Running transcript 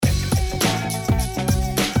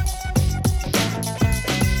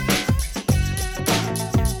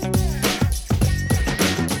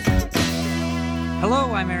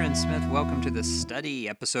welcome to theSTUDY,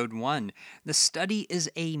 Episode 1. TheSTUDY is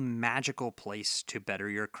a magical place to better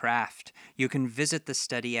your craft. You can visit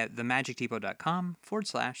theSTUDY at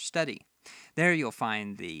themagicdepot.com/study. There you'll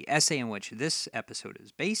find the essay in which this episode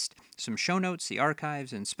is based, some show notes, the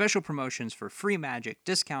archives, and special promotions for free magic,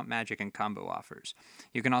 discount magic, and combo offers.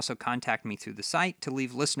 You can also contact me through the site to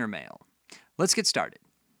leave listener mail. Let's get started.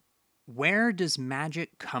 Where does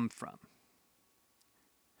magic come from?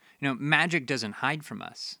 Magic doesn't hide from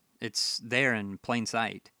us. It's there in plain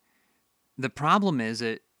sight. The problem is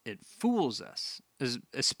it fools us,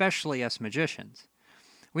 especially us magicians.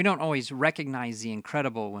 We don't always recognize the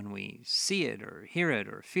incredible when we see it or hear it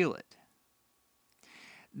or feel it.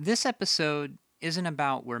 This episode isn't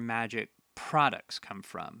about where magic products come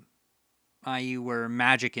from, i.e. where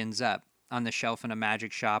magic ends up on the shelf in a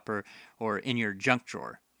magic shop or in your junk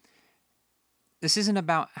drawer. This isn't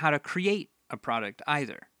about how to create a product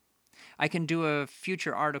either. I can do a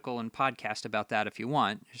future article and podcast about that if you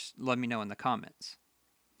want. Just let me know in the comments.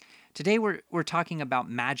 Today we're talking about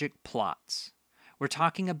magic plots. We're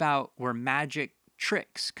talking about where magic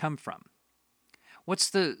tricks come from. What's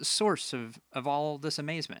the source of all this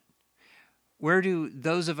amazement? Where do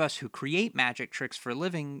those of us who create magic tricks for a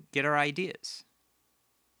living get our ideas?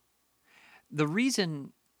 The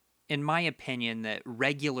reason, in my opinion, that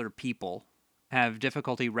regular people have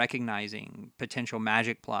difficulty recognizing potential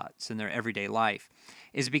magic plots in their everyday life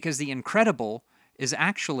is because the incredible is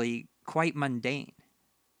actually quite mundane.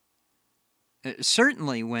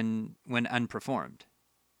 Certainly when unperformed.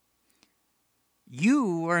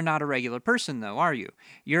 You are not a regular person, though, are you?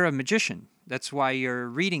 You're a magician. That's why you're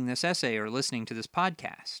reading this essay or listening to this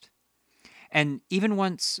podcast. And even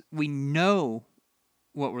once we know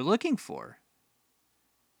what we're looking for,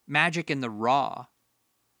 magic in the raw,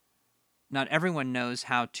 not everyone knows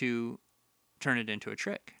how to turn it into a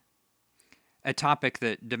trick. A topic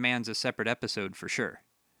that demands a separate episode for sure.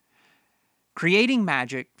 Creating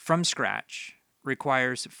magic from scratch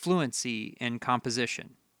requires fluency in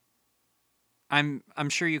composition. I'm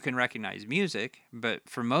sure you can recognize music, but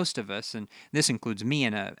for most of us, and this includes me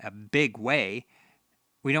in a big way,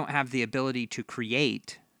 we don't have the ability to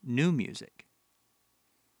create new music.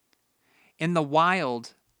 In the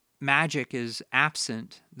wild, magic is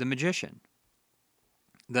absent the magician.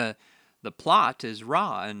 The plot is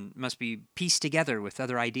raw and must be pieced together with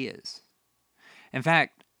other ideas. In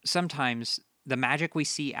fact, sometimes the magic we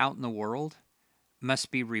see out in the world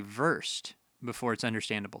must be reversed before it's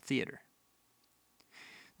understandable theater.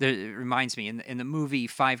 It reminds me, in the movie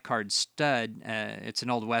Five Card Stud, it's an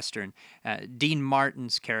old Western, Dean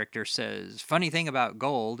Martin's character says, "Funny thing about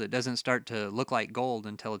gold, it doesn't start to look like gold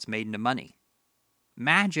until it's made into money."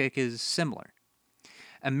 Magic is similar.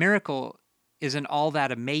 A miracle isn't all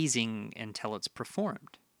that amazing until it's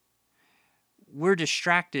performed. We're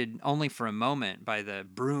distracted only for a moment by the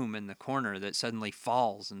broom in the corner that suddenly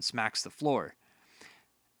falls and smacks the floor.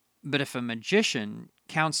 But if a magician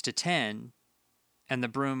counts to 10 and the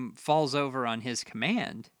broom falls over on his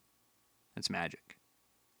command, that's magic.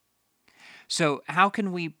 So how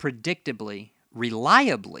can we predictably,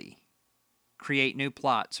 reliably create new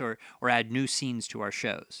plots or add new scenes to our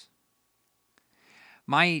shows?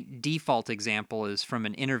 My default example is from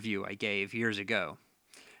an interview I gave years ago.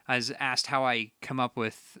 I was asked how I come up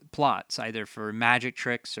with plots, either for magic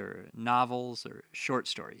tricks or novels or short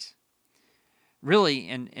stories. Really,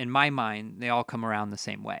 in my mind, they all come around the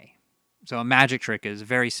same way. So a magic trick is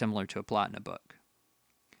very similar to a plot in a book.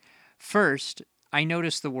 First, I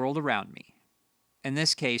noticed the world around me. In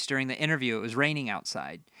this case, during the interview, it was raining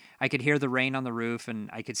outside. I could hear the rain on the roof, and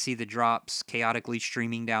I could see the drops chaotically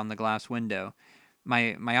streaming down the glass window.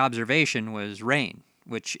 My observation was rain,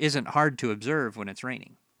 which isn't hard to observe when it's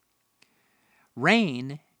raining.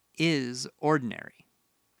 Rain is ordinary.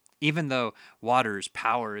 Even though water's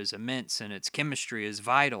power is immense and its chemistry is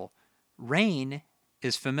vital, rain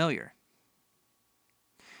is familiar.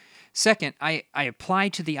 Second, I apply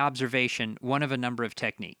to the observation one of a number of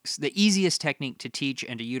techniques. The easiest technique to teach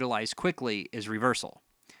and to utilize quickly is reversal.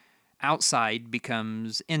 Outside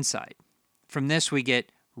becomes inside. From this, we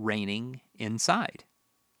get raining inside.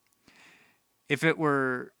 If it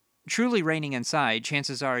were truly raining inside,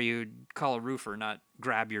 chances are you'd call a roofer, not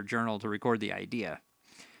grab your journal to record the idea.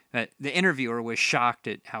 The interviewer was shocked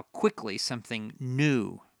at how quickly something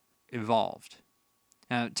new evolved.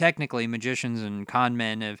 Now, technically, magicians and con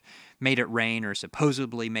men have made it rain or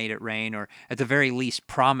supposedly made it rain or at the very least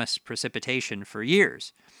promised precipitation for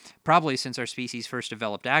years, probably since our species first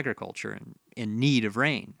developed agriculture and in need of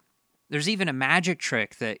rain. There's even a magic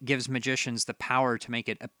trick that gives magicians the power to make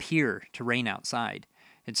it appear to rain outside.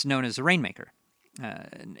 It's known as the rainmaker.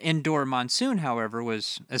 An indoor monsoon, however,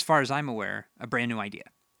 was, as far as I'm aware, a brand new idea.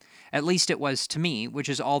 At least it was to me, which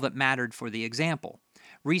is all that mattered for the example.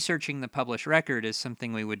 Researching the published record is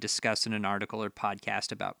something we would discuss in an article or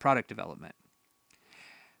podcast about product development.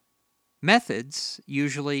 Methods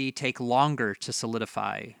usually take longer to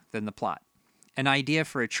solidify than the plot. An idea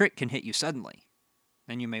for a trick can hit you suddenly.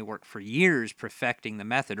 Then you may work for years perfecting the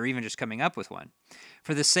method or even just coming up with one.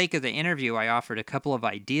 For the sake of the interview, I offered a couple of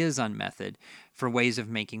ideas on method for ways of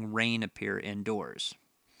making rain appear indoors.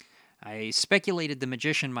 I speculated the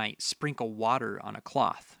magician might sprinkle water on a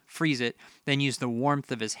cloth, freeze it, then use the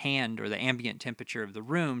warmth of his hand or the ambient temperature of the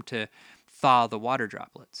room to thaw the water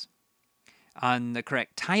droplets. On the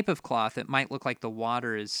correct type of cloth, it might look like the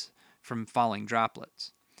water is from falling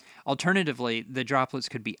droplets. Alternatively, the droplets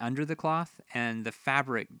could be under the cloth, and the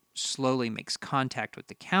fabric slowly makes contact with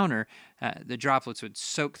the counter. The droplets would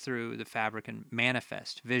soak through the fabric and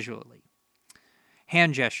manifest visually.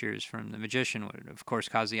 Hand gestures from the magician would, of course,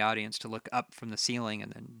 cause the audience to look up from the ceiling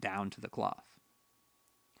and then down to the cloth.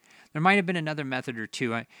 There might have been another method or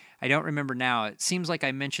two. I don't remember now. It seems like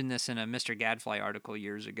I mentioned this in a Mr. Gadfly article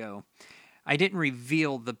years ago. I didn't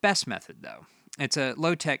reveal the best method, though. It's a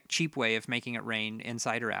low-tech, cheap way of making it rain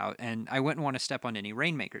inside or out, and I wouldn't want to step on any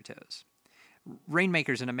Rainmaker toes.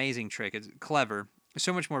 Rainmaker's an amazing trick. It's clever,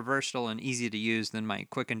 so much more versatile and easy to use than my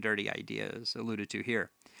quick and dirty ideas alluded to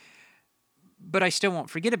here. But I still won't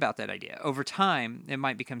forget about that idea. Over time, it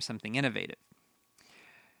might become something innovative.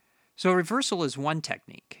 So reversal is one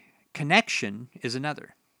technique. Connection is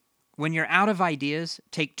another. When you're out of ideas,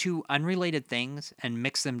 take two unrelated things and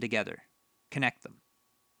mix them together. Connect them.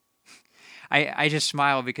 I just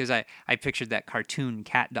smile because I pictured that cartoon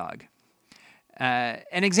cat dog.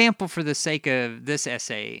 An example for the sake of this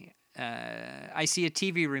essay, I see a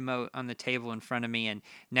TV remote on the table in front of me, and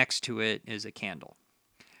next to it is a candle.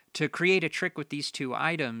 To create a trick with these two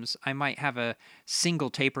items, I might have a single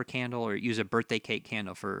taper candle or use a birthday cake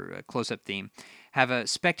candle for a close-up theme, have a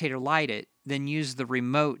spectator light it, then use the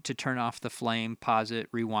remote to turn off the flame, pause it,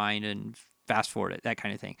 rewind, and fast forward it, that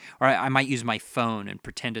kind of thing. Or I might use my phone and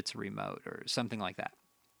pretend it's a remote or something like that.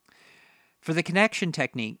 For the connection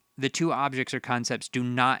technique, the two objects or concepts do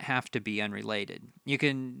not have to be unrelated. You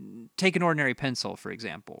can take an ordinary pencil, for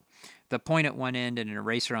example, the point at one end and an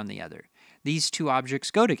eraser on the other. These two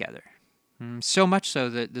objects go together, so much so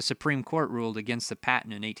that the Supreme Court ruled against the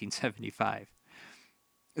patent in 1875.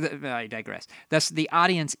 I digress. Thus, the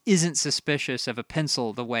audience isn't suspicious of a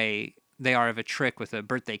pencil the way they are of a trick with a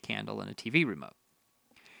birthday candle and a TV remote.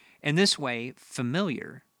 In this way,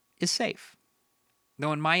 familiar is safe.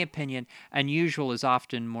 Though in my opinion, unusual is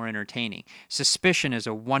often more entertaining. Suspicion is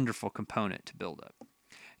a wonderful component to build up.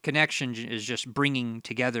 Connection is just bringing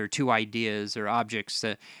together two ideas or objects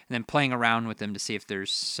and then playing around with them to see if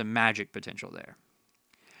there's some magic potential there.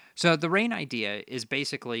 So the rain idea is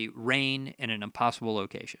basically rain in an impossible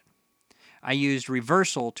location. I used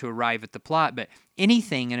reversal to arrive at the plot, but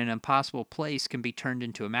anything in an impossible place can be turned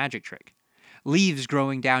into a magic trick. Leaves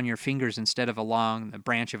growing down your fingers instead of along the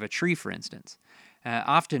branch of a tree, for instance.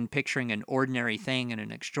 Often picturing an ordinary thing in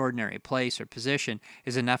an extraordinary place or position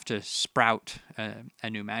is enough to sprout a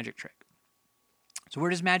new magic trick. So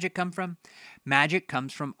where does magic come from? Magic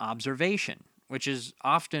comes from observation, which is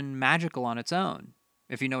often magical on its own,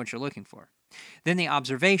 if you know what you're looking for. Then the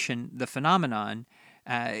observation, the phenomenon,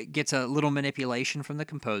 gets a little manipulation from the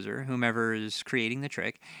composer, whomever is creating the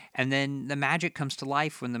trick, and then the magic comes to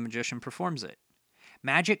life when the magician performs it.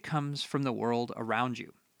 Magic comes from the world around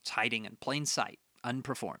you. It's hiding in plain sight,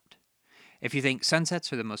 unperformed. If you think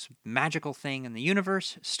sunsets are the most magical thing in the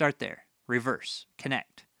universe, start there. Reverse.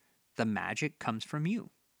 Connect. The magic comes from you.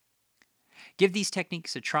 Give these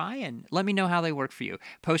techniques a try and let me know how they work for you.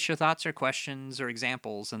 Post your thoughts or questions or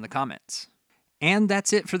examples in the comments. And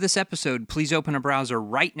that's it for this episode. Please open a browser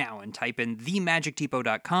right now and type in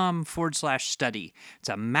themagicdepot.com/study. It's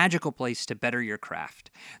a magical place to better your craft.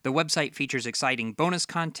 The website features exciting bonus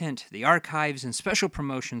content, the archives, and special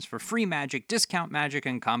promotions for free magic, discount magic,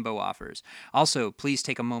 and combo offers. Also, please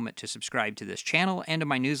take a moment to subscribe to this channel and to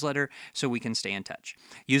my newsletter so we can stay in touch.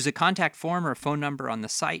 Use the contact form or phone number on the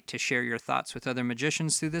site to share your thoughts with other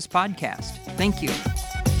magicians through this podcast. Thank you.